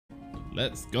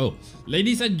Let's go.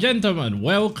 Ladies and gentlemen,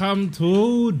 welcome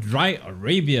to Dry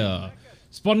Arabia.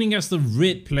 Spawning as the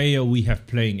red player we have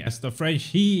playing as the French,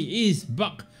 he is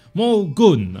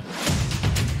Bakmogoon.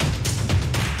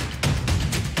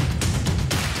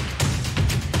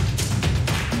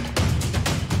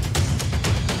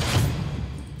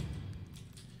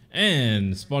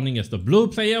 And spawning as the blue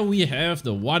player, we have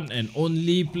the one and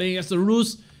only playing as the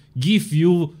Rus, give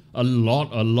you a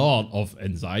lot of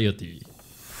anxiety.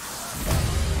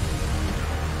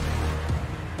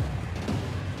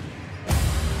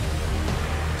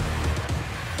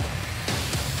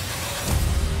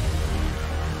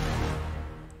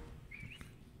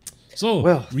 So,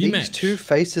 well, rematch. These two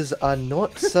faces are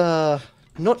not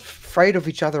not afraid of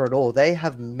each other at all. They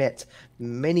have met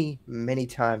many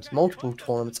times, multiple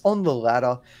tournaments on the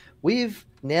ladder. We'll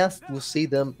see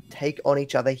them take on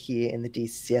each other here in the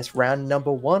DCCS round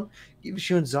number 1.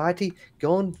 GiveUAnxiety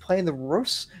go and playing the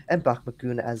Rus and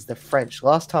Bakmogoon as the French.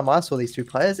 Last time I saw these two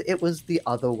players, it was the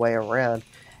other way around,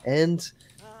 and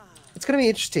it's going to be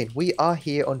interesting. We are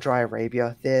here on Dry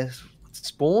Arabia. There's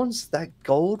spawns. That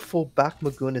gold for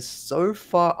Bakmogoon is so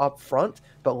far up front,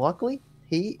 but luckily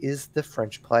he is the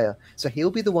French player, so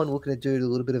he'll be the one looking to do a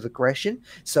little bit of aggression.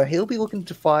 So he'll be looking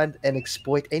to find and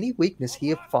exploit any weakness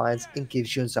he finds in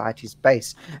GiveUAnxiety's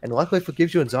base. And luckily for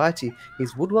GiveUAnxiety,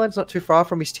 his woodline's not too far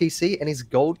from his TC, and his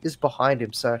gold is behind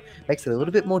him, so makes it a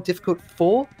little bit more difficult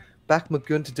for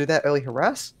Bakmogoon to do that early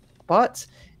harass. But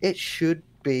it should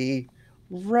be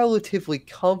relatively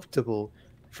comfortable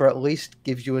for at least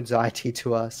GiveUAnxiety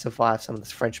to survive some of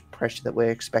this French pressure that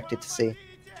we're expected to see.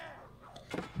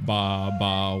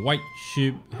 White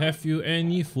sheep, have you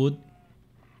any food?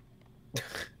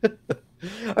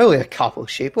 Only a couple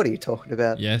sheep, what are you talking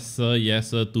about? Yes sir,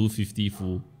 250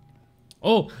 full.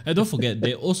 Oh, and don't forget,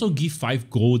 they also give 5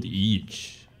 gold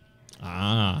each.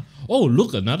 Ah, oh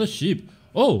look, another sheep.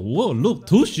 Oh, whoa, look,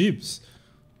 2 sheeps.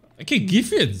 Okay,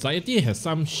 GiveUAnxiety has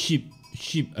some sheep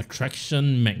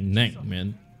attraction magnet,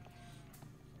 man.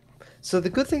 So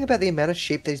the good thing about the amount of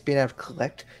sheep that he's been able to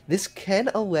collect, this can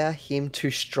allow him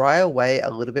to stray away a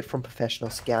little bit from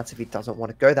professional scouts if he doesn't want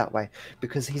to go that way,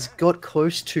 because he's got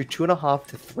close to 2,500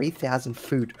 to 3,000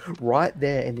 food right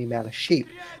there in the amount of sheep.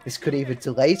 This could either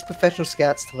delay his professional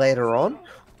scouts to later on,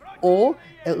 or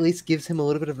at least gives him a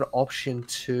little bit of an option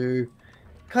to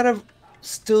kind of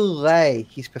still lay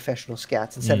his professional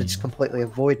scouts instead of just completely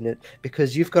avoiding it,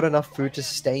 because you've got enough food to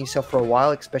sustain yourself for a while,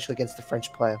 especially against the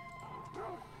French player.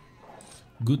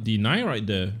 Good deny right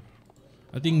there.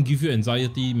 I think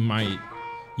GiveUAnxiety might...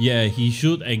 Yeah, he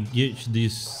should engage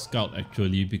this scout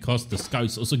actually, because the scout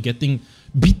is also getting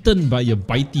beaten by a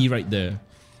bitey right there.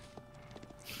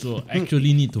 So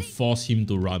actually need to force him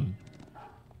to run.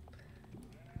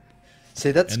 See,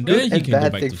 that's and good and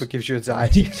bad back thing for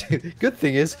GiveUAnxiety. Good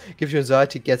thing is,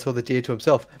 GiveUAnxiety gets all the deer to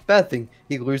himself. Bad thing,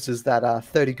 he loses that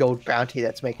 30 gold bounty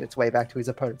that's making its way back to his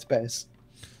opponent's base.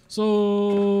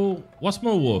 So, what's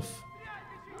more worth?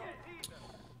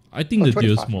 I think the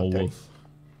deal's more worth.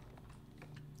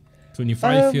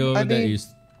 25 here, that is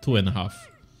 2.5.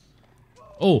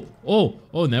 Oh,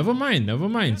 never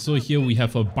mind. So here we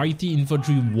have a bitey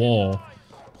infantry war.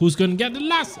 Who's gonna get the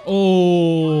last?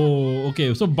 Oh,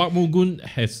 okay. So Bakmogoon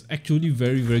has actually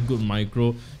very good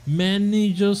micro.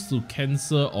 Manages to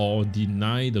cancel or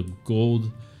deny the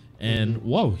gold. And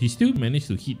wow, he still managed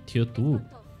to hit tier 2.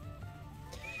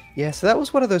 Yeah, so that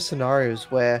was one of those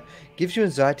scenarios where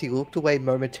GiveUAnxiety looked away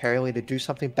momentarily to do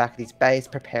something back at his base,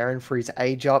 preparing for his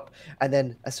age up, and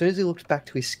then as soon as he looked back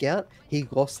to his scout, he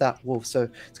lost that wolf. So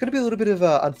it's going to be a little bit of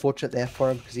unfortunate there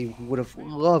for him, because he would have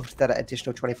loved that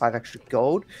additional 25 extra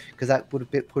gold, because that would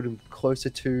have put him closer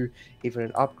to either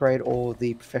an upgrade or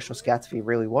the professional scouts if he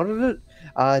really wanted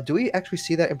it. Do we actually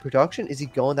see that in production? Is he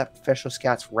going that professional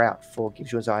scouts route for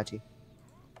GiveUAnxiety?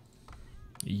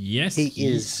 Yes, he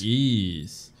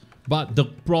is. But the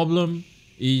problem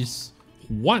is,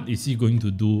 what is he going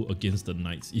to do against the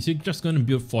knights? Is he just going to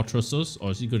build fortresses, or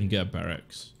is he going to get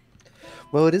barracks?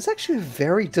 Well, it is actually a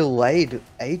very delayed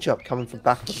age up coming from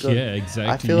Bakmogoon. Yeah,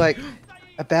 exactly. I feel like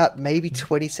about maybe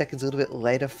 20 seconds a little bit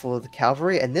later for the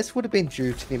cavalry, and this would have been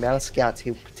due to the amount of scouts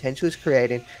he potentially is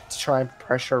creating to try and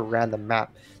pressure around the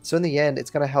map. So in the end, it's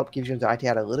going to help GiveUAnxiety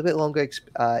out a little bit longer,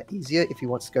 easier if he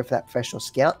wants to go for that professional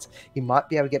scout. He might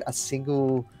be able to get a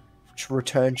single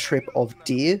return trip of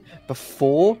deer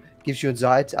before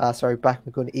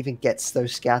Bakmogoon even gets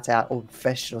those scouts out, or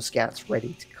professional scouts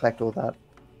ready to collect all that.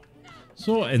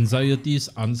 So Anxiety's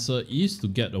answer is to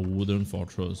get a wooden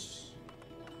fortress,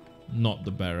 not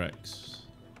the barracks.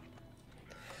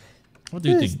 What do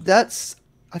you think?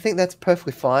 I think that's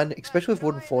perfectly fine, especially with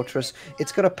wooden fortress.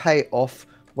 It's going to pay off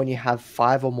when you have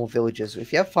 5 or more villages.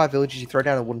 If you have 5 villages, you throw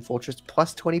down a wooden fortress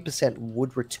plus 20%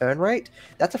 wood return rate.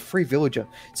 That's a free villager.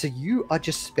 So you are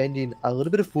just spending a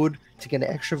little bit of wood to get an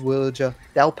extra villager.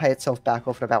 That'll pay itself back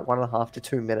off in about 1.5 to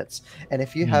 2 minutes. And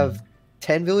if you have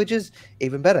 10 villages,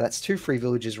 even better. That's 2 free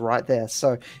villages right there.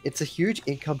 So it's a huge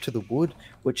income to the wood,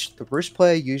 which the Roost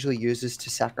player usually uses to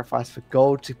sacrifice for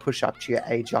gold to push up to your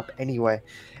age up anyway.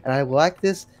 And I like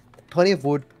this. Plenty of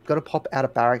wood, got to pop out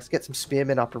of barracks, get some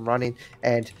spearmen up and running,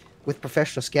 and with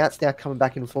professional scouts now coming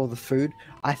back in with all the food,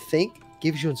 I think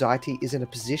GiveUAnxiety is in a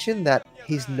position that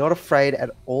he's not afraid at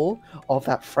all of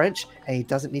that French, and he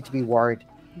doesn't need to be worried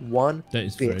one bit. That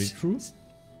is very true.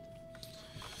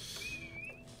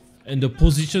 And the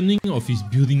positioning of his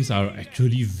buildings are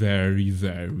actually very,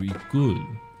 very good.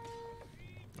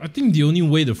 I think the only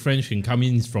way the French can come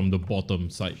in is from the bottom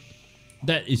side.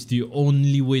 That is the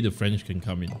only way the French can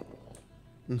come in.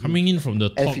 Coming in from the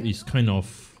top is kind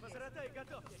of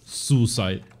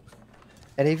suicide.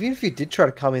 And even if you did try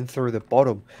to come in through the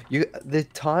bottom, the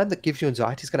time that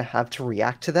GiveUAnxiety is going to have to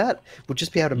react to that will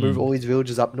just be able to move all these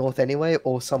villages up north anyway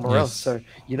or somewhere else. So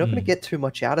you're not going to get too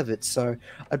much out of it. So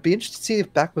I'd be interested to see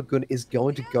if Bakmogoon is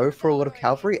going to go for a lot of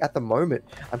cavalry at the moment.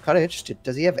 I'm kind of interested.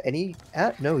 Does he have any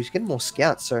out? No, he's getting more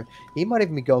scouts. So he might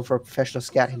even be going for a professional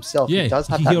scout himself. Yeah, he does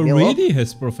have he that already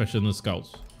has professional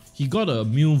scouts. He got a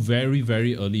mill very,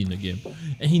 very early in the game.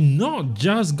 And he not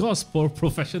just got for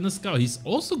professional scout, he's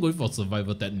also going for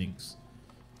survival techniques.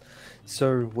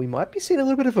 So we might be seeing a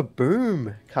little bit of a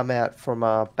boom come out from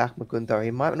Bakmogoon though. He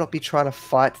might not be trying to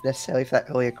fight necessarily for that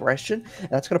early aggression. And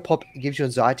that's going to pop,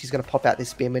 GiveUAnxiety. He's going to pop out this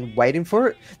spearman waiting for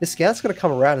it. The scout's going to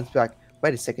come around and be like,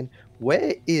 wait a second,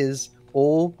 where is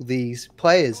all these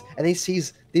players? And he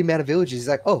sees the amount of villages. He's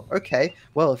like, oh, okay,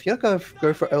 well, if you're not going to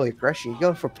go for early aggression, you're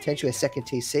going for potentially a second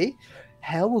TC.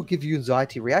 How will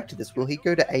GiveUAnxiety react to this? Will he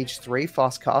go to age 3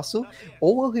 fast castle,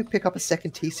 or will he pick up a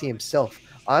second TC himself?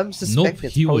 I'm suspecting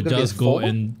he will just go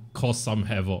and cause some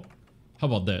havoc. How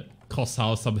about that? Cause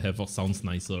some havoc sounds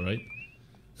nicer, right?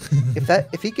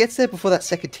 If he gets there before that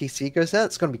second TC goes down,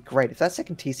 it's going to be great. If that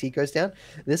second TC goes down,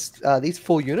 these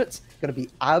 4 units are going to be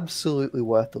absolutely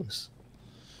worthless.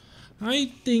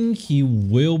 I think he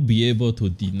will be able to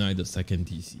deny the second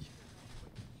TC.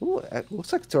 Ooh, it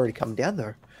looks like it's already come down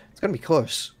though. It's going to be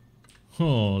close.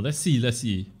 Oh, let's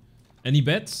see. Any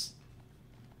bets?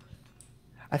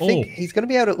 I think he's going to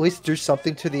be able to at least do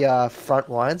something to the front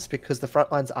lines, because the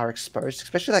front lines are exposed,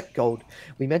 especially that gold.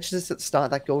 We mentioned this at the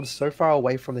start, that gold is so far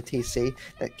away from the TC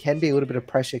that can be a little bit of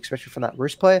pressure, especially from that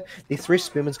Roost player. The 3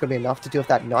 spearmen is going to be enough to deal with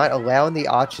that knight, allowing the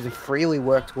archer to freely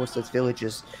work towards those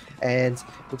villages. And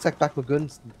looks like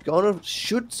Bakmogoon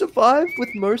should survive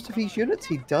with most of his units.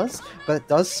 He does, but it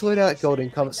does slow down gold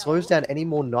income. It slows down any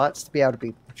more knights to be able to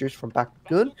be produced from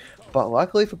Bakmogoon. But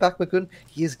luckily for Bakmogoon,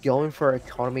 he is going for an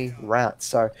economy route.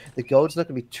 So the gold's not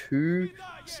going to be too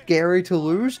scary to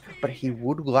lose, but he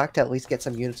would like to at least get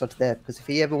some units onto there, because if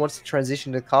he ever wants to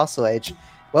transition to Castle Age,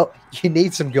 well, you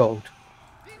need some gold.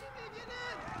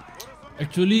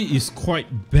 Actually, it's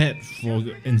quite bad for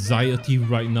Anxiety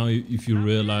right now, if you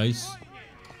realize.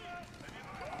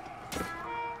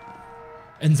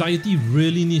 Anxiety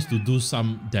really needs to do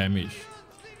some damage.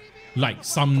 Like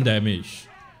some damage.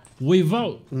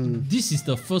 Without this is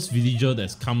the first villager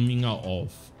that's coming out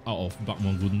of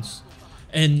Bakmogoon's,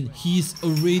 and he's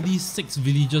already 6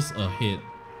 villagers ahead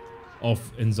of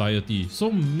Anxiety. So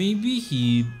maybe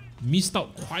he missed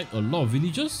out quite a lot of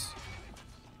villagers.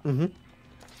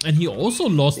 And he also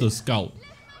lost the scout.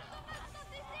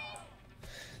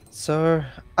 So,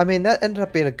 I mean, that ended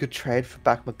up being a good trade for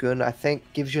Bakmogoon. I think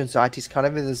GiveUAnxiety is kind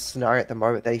of in this scenario at the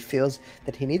moment that he feels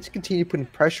that he needs to continue putting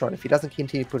pressure on. If he doesn't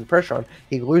continue putting pressure on,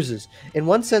 he loses. In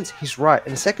one sense, he's right.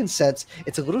 In the second sense,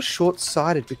 it's a little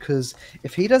short-sighted, because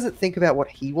if he doesn't think about what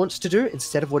he wants to do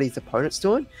instead of what his opponent's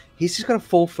doing, he's just going to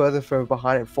fall further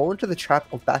behind and fall into the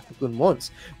trap of Bakmogoon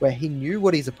once, where he knew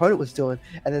what his opponent was doing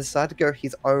and then decided to go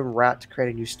his own route to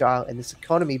create a new style, and this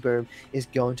economy boom is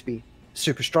going to be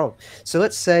super strong. So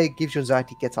let's say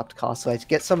GiveUAnxiety gets up to Castle Age,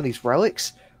 gets some of these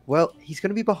relics. Well, he's going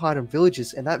to be behind on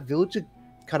villages, and that villager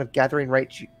kind of gathering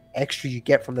rate extra you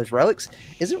get from those relics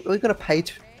isn't really going to pay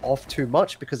off too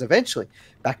much, because eventually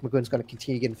Bakmogoon's going to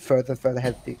continue getting further and further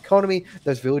ahead of the economy.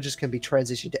 Those villages can be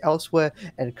transitioned to elsewhere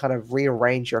and kind of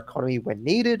rearrange your economy when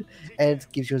needed, and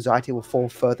GiveUAnxiety will fall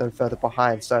further and further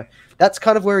behind. So that's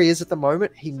kind of where he is at the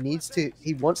moment. He wants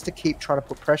to keep trying to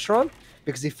put pressure on,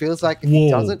 because he feels like if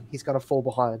he doesn't, he's going to fall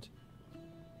behind.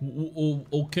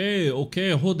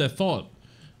 Okay, hold that thought.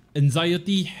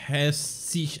 Anxiety has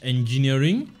siege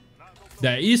engineering.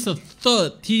 There is a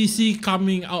 3rd TC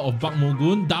coming out of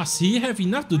Bakmogoon. Does he have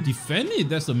enough to defend it?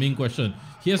 That's the main question.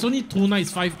 He has only 2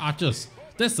 knights, 5 archers.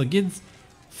 That's against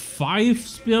 5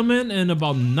 spearmen and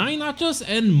about 9 archers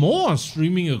and more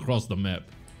streaming across the map.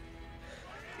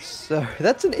 So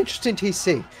that's an interesting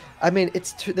TC. I mean,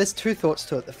 there's two thoughts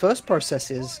to it. The first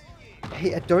process is,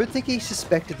 I don't think he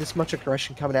suspected this much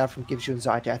aggression coming out from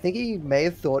GiveUAnxiety. I think he may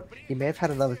have thought he may have had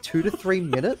another 2 to 3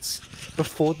 minutes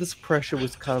before this pressure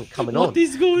was coming on. What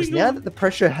is going on? Now that the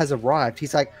pressure has arrived,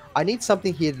 he's like, I need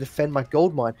something here to defend my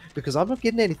gold mine because I'm not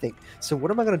getting anything. So what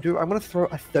am I going to do? I'm going to throw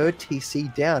a third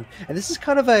TC down. And this is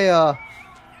kind of a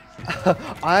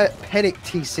I panic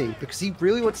TC because he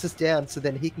really wants this down so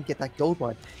then he can get that gold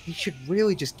mine. He should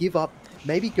really just give up,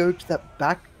 maybe go to that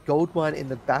back gold mine in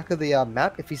the back of the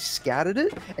map if he's scouted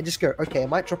it and just go, okay, I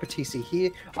might drop a TC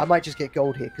here, I might just get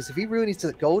gold here, because if he really needs to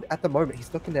get gold at the moment,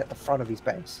 he's looking at the front of his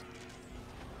base.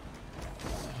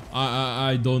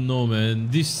 I don't know, man.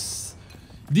 This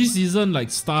isn't like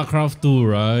StarCraft 2,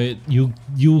 right?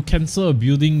 You cancel a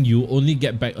building, you only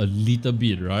get back a little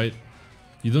bit, right?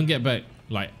 You don't get back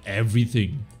like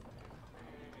everything.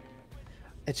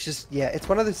 It's just, yeah, it's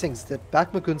one of those things that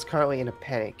Bakmogoon's currently in a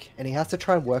panic and he has to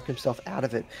try and work himself out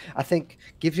of it. I think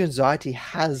GiveUAnxiety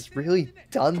has really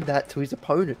done that to his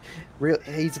opponent.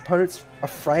 His opponent's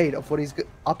afraid of what he's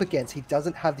up against. He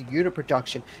doesn't have the unit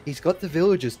production. He's got the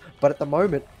villagers, but at the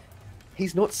moment,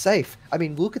 he's not safe. I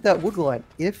mean, look at that wood line.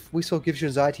 If we saw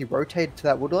GiveUAnxiety rotate to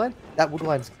that wood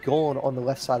line's gone on the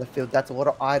left side of the field. That's a lot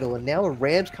of idle. And now a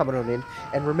ram's coming on in.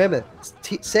 And remember,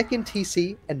 second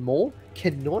TC and more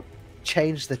cannot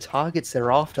change the targets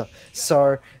they're after.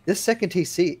 So this second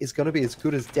TC is going to be as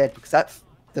good as dead because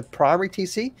the primary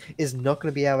TC is not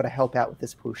going to be able to help out with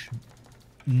this push.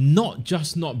 Not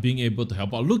just not being able to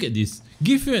help out. Look at this.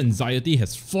 GiveUAnxiety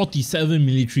has 47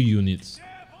 military units.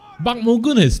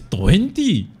 Bakmogoon has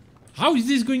 20. How is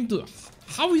he going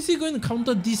to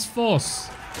counter this force?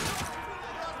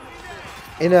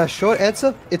 In a short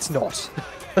answer, it's not.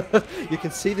 You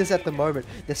can see this at the moment.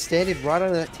 They're standing right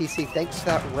under that TC thanks to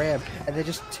that ram, and they're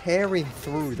just tearing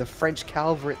through the French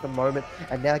cavalry at the moment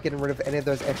and now getting rid of any of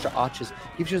those extra archers.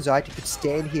 GiveUAnxiety could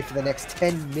stand here for the next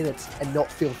 10 minutes and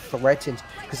not feel threatened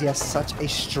because he has such a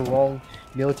strong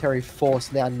military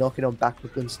force now knocking on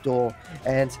Bakmogoon's door.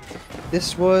 And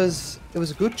it was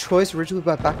a good choice originally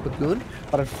by Bakmogoon,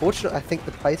 but unfortunately I think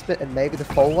the placement and maybe the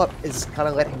follow-up is kind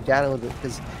of letting him down a little bit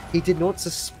because he did not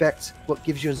suspect what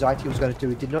GiveUAnxiety was going to do.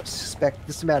 He did not suspect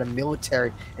this amount of military,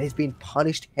 and he's been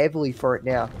punished heavily for it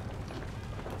now,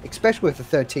 especially with the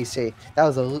third TC.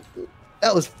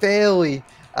 That was fairly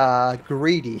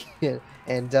greedy.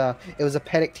 And it was a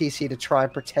panic TC to try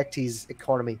and protect his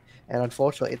economy, and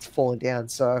unfortunately it's fallen down.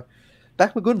 So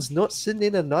Bakmogoon's not sitting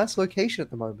in a nice location at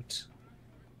the moment.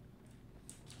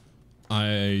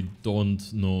 I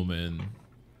don't know, man.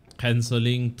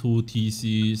 Cancelling 2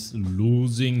 TCs,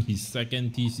 losing his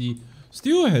second TC,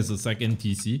 still has a second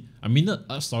TC. I mean,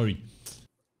 sorry,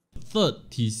 third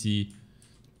TC,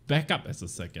 back up as a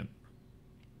second.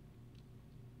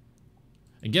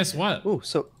 And guess what? Oh,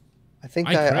 so I think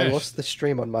I lost the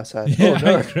stream on my side. Yeah, oh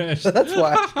no, I crashed. That's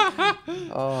why.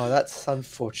 Oh, that's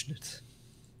unfortunate.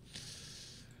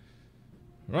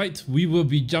 Right, we will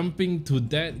be jumping to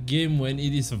that game when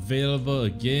it is available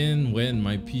again, when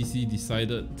my PC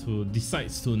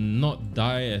decides to not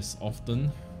die as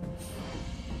often.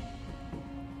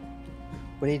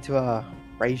 We need to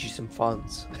raise you some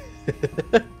funds.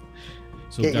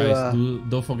 So guys,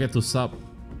 don't forget to sub.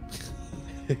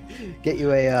 Get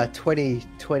you a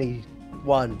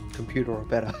 2021 computer or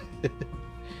better.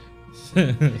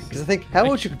 Because I think, how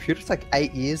old is your computer? It's like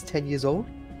 8 years, 10 years old?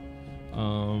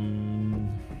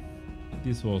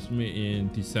 This was made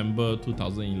in December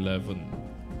 2011.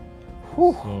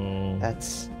 Whew, so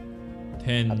that's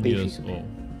 10 years old.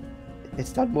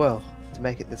 It's done well to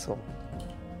make it this old.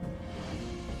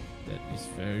 That is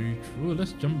very true.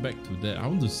 Let's jump back to that. I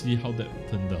want to see how that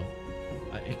turned out.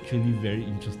 I'm actually very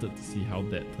interested to see how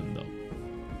that turned out.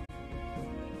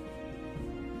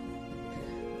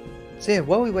 So yeah,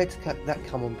 while we wait to that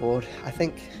come on board, I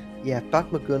think, yeah,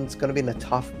 Bakmogoon's going to be in a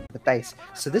tough base.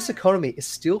 So this economy is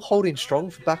still holding strong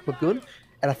for Bakmogoon,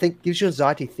 and I think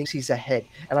GiveUAnxiety thinks he's ahead.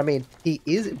 And I mean, he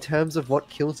is in terms of what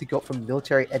kills he got from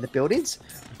military and the buildings,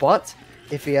 but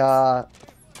if he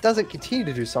doesn't continue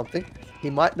to do something,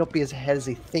 he might not be as ahead as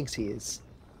he thinks he is.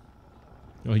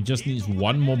 Oh, he just needs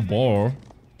one more ball.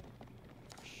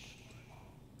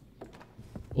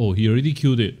 Oh, he already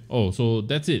killed it. Oh, so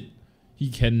that's it. He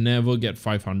can never get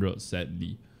 500,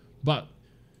 sadly. But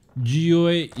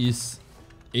GOA is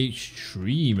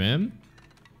H3, man.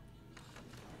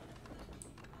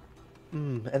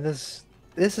 And there's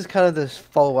this is kind of the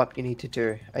follow-up you need to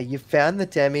do. You found the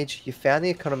damage, you found the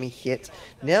economy hit.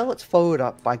 Now let's follow it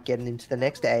up by getting into the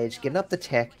next age, getting up the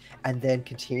tech, and then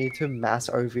continue to mass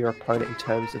over your opponent in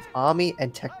terms of army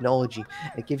and technology.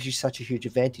 It gives you such a huge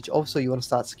advantage. Also, you want to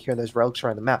start securing those relics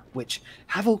around the map, which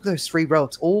have all those 3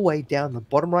 relics all the way down the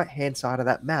bottom right-hand side of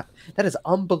that map. That is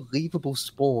unbelievable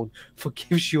spawn for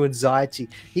GiveUAnxiety.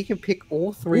 He can pick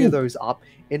all 3 of those up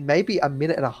in maybe a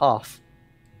minute and a half.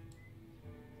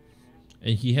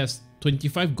 And he has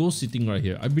 25 gold sitting right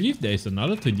here. I believe there is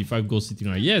another 25 gold sitting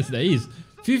right. Yes, there is.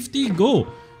 50 gold.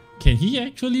 Can he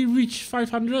actually reach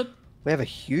 500? We have a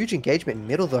huge engagement in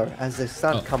middle though, as they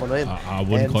start coming in. I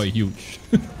wouldn't call it huge.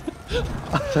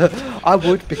 I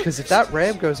would, because if that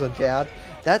ram goes on down,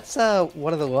 that's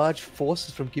one of the large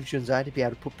forces from GiveUAnxiety to be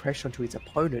able to put pressure onto his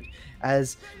opponent.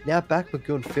 As now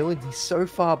Bakmogoon, feeling he's so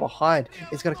far behind,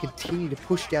 is going to continue to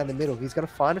push down the middle. He's going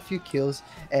to find a few kills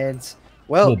and...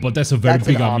 well, but that's a very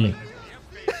big army.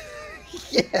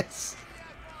 Yes.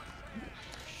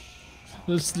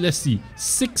 Let's see.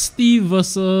 60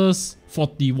 versus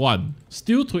 41.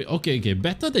 Still okay,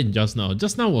 better than just now.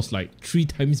 Just now was like 3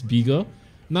 times bigger.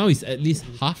 Now it's at least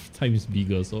half times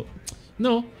bigger. So,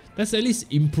 no, that's at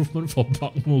least improvement for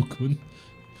Bakmogoon.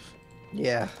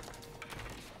 Yeah.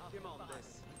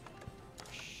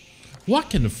 What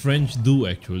can the French do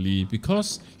actually?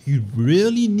 Because he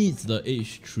really needs the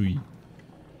H3.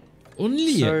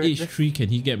 Only at H3 can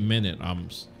he get men at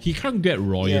arms. He can't get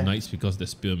Royal Knights because they're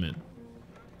spearmen.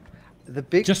 The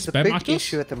big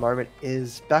issue at the moment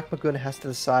is Bakmogoon has to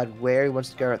decide where he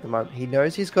wants to go at the moment. He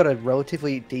knows he's got a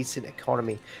relatively decent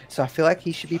economy, so I feel like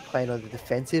he should be playing on the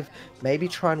defensive, maybe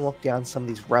try and lock down some of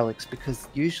these relics, because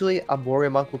usually a warrior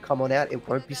monk will come on out, it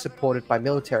won't be supported by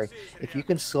military. If you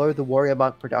can slow the warrior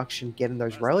monk production getting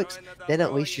those relics, then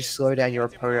at least you slow down your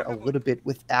opponent a little bit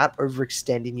without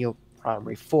overextending your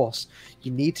primary force.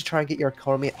 You need to try and get your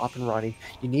economy up and running.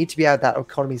 You need to be able to that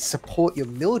economy support your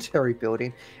military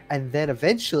building, and then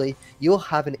eventually you'll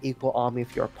have an equal army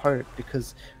of your opponent,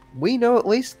 because we know at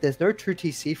least there's no true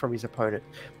TC from his opponent.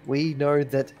 We know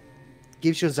that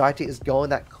GiveUAnxiety is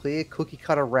going that clear cookie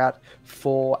cutter route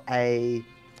for a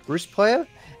Bruce player,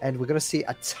 and we're going to see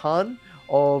a ton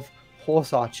of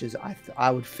horse archers,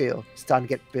 I would feel, starting to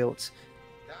get built.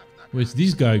 Where's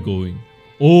this guy going?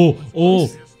 Oh!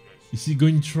 Is he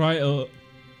going to try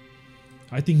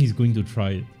I think he's going to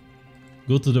try it.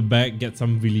 Go to the back, get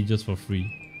some villagers for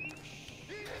free.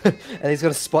 And he's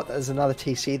got a spot that there's another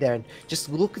TC there, and just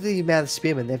look at the amount of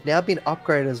spearmen. They've now been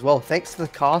upgraded as well. Thanks to the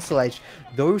Castle Age,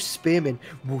 those spearmen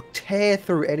will tear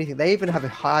through anything. They even have a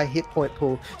high hit point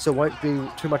pool, so it won't be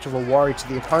too much of a worry to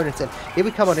the opponents. And here we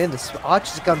come on in, the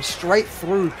archers are going straight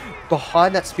through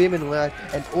behind that spearman line,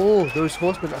 and all those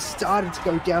horsemen are starting to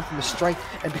go down from the strength.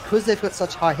 And because they've got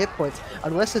such high hit points,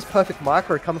 unless there's perfect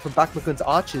micro coming from Bakmogoon's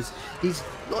archers, he's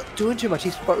not doing too much.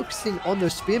 He's focusing on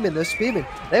those spearmen. Those spearmen,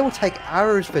 they will take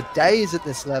arrows for days at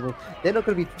this level. They're not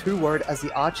going to be too worried, as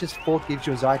the archers for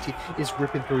GiveUAnxiety is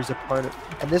ripping through his opponent,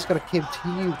 and they're just going to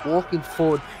continue walking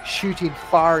forward, shooting,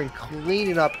 firing,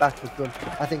 cleaning up Bakmogoon.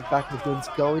 I think Bakmogoon's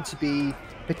going to be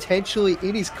potentially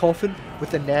in his coffin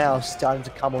with the nails starting to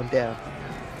come on down.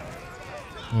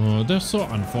 Oh, that's so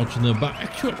unfortunate, but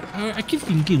actually I keep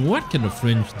thinking, what can the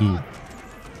French do?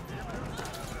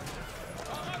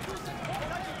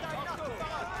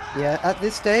 Yeah, at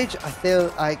this stage, I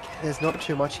feel like there's not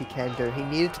too much he can do. He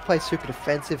needed to play super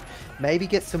defensive, maybe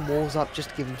get some walls up just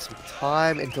to give him some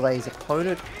time and delay his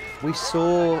opponent. We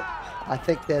saw, I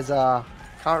think there's a,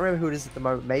 can't remember who it is at the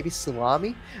moment, maybe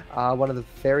Salami, one of the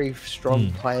very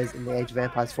strong players in the Age of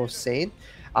Empires 4 scene.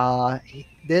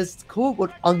 There's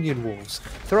called onion walls.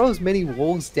 Throw as many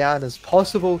walls down as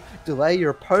possible, delay your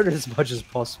opponent as much as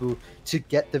possible to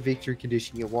get the victory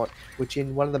condition you want, which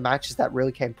in one of the matches that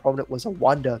really came prominent was a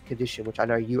wonder condition, which I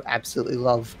know you absolutely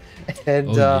love.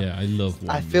 And yeah, I love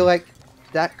wonder. I feel like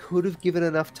that could have given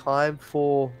enough time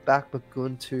for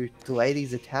Bakmogoon to delay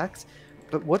these attacks.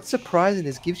 But what's surprising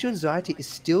is GiveUAnxiety is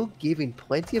still giving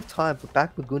plenty of time for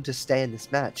Bakmogoon to stay in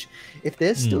this match. If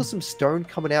there's still some stone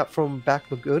coming out from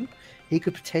Bakmogoon, he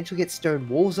could potentially get stone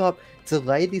walls up,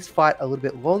 delay this fight a little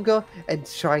bit longer, and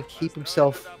try and keep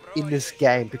himself in this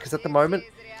game. Because at the moment,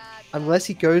 unless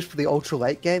he goes for the ultra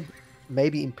late game,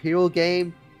 maybe Imperial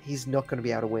game, he's not going to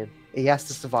be able to win. He has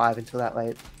to survive until that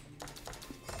late.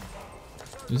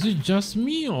 Is it just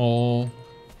me, or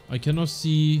I cannot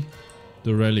see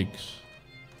the relics?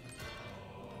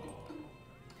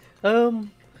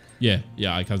 Yeah,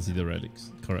 I can't see the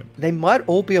relics. Correct. They might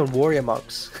all be on warrior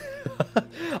monks.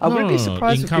 I wouldn't be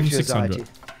surprised if GiveUAnxiety.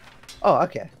 Oh,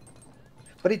 okay.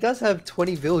 But he does have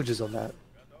 20 villages on that.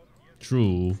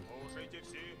 True.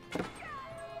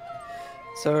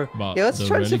 So But yeah, let's the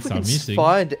try and see if we relics can are missing.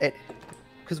 find it.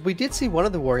 Because we did see one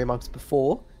of the warrior monks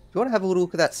before. If you want to have a little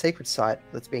look at that sacred site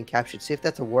that's being captured, see if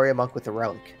that's a warrior monk with a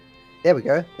relic. There we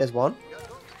go. There's one.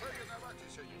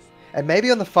 And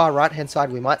maybe on the far right-hand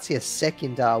side, we might see a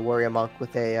second warrior monk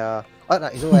with a... oh, no,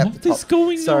 he's all the way up the top.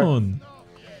 What is going on?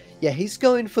 Yeah, he's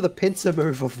going for the pincer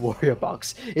move of warrior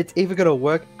monks. It's either going to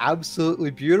work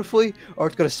absolutely beautifully, or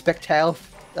it's going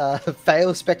to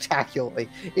fail spectacularly.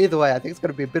 Either way, I think it's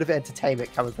going to be a bit of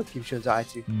entertainment coming from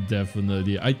GiveUAnxiety.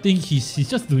 Definitely. I think he's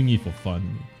just doing it for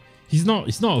fun. He's not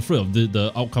afraid of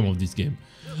the outcome of this game.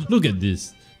 Look at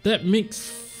this. That makes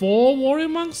 4 warrior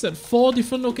monks at 4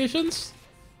 different locations.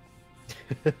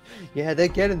 Yeah, they're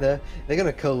getting there. They're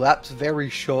going to collapse very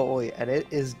shortly, and it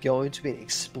is going to be an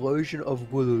explosion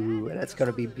of woo, and it's going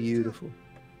to be beautiful.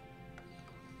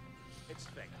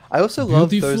 I also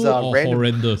love those random...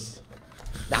 horrendous?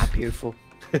 Nah, beautiful.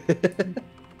 I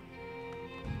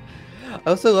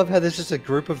also love how there's just a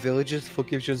group of villagers for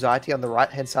GiveUAnxiety on the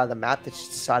right-hand side of the map that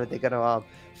just decided they're going to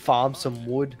farm some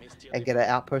wood and get an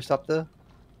outpost up there.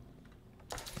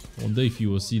 I wonder if you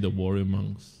will see the warrior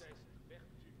monks.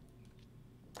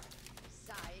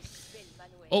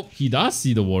 Oh, he does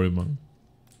see the warrior monk.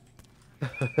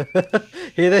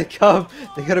 Here they come.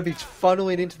 They're going to be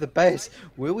funneling into the base.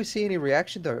 Will we see any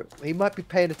reaction though? He might be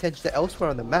paying attention to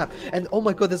elsewhere on the map. And oh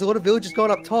my god, there's a lot of villagers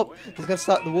going up top. He's going to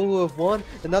start the woo of one.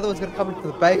 Another one's going to come into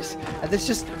the base. And there's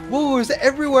just woos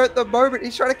everywhere at the moment.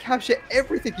 He's trying to capture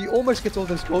everything. He almost gets all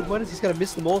those gold miners. He's going to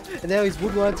miss them all. And now his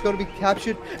wood line's going to be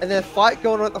captured. And then a fight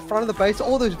going on at the front of the base.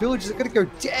 All those villagers are going to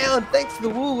go down thanks to the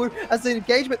woo. As the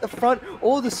engagement at the front,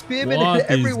 all the spearmen and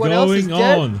everyone else is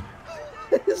dead.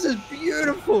 This is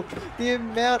beautiful. The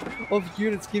amount of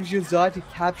units GiveUAnxiety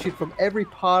captured from every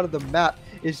part of the map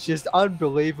is just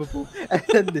unbelievable. And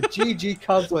then the GG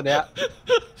comes on out.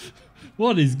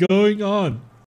 What is going on?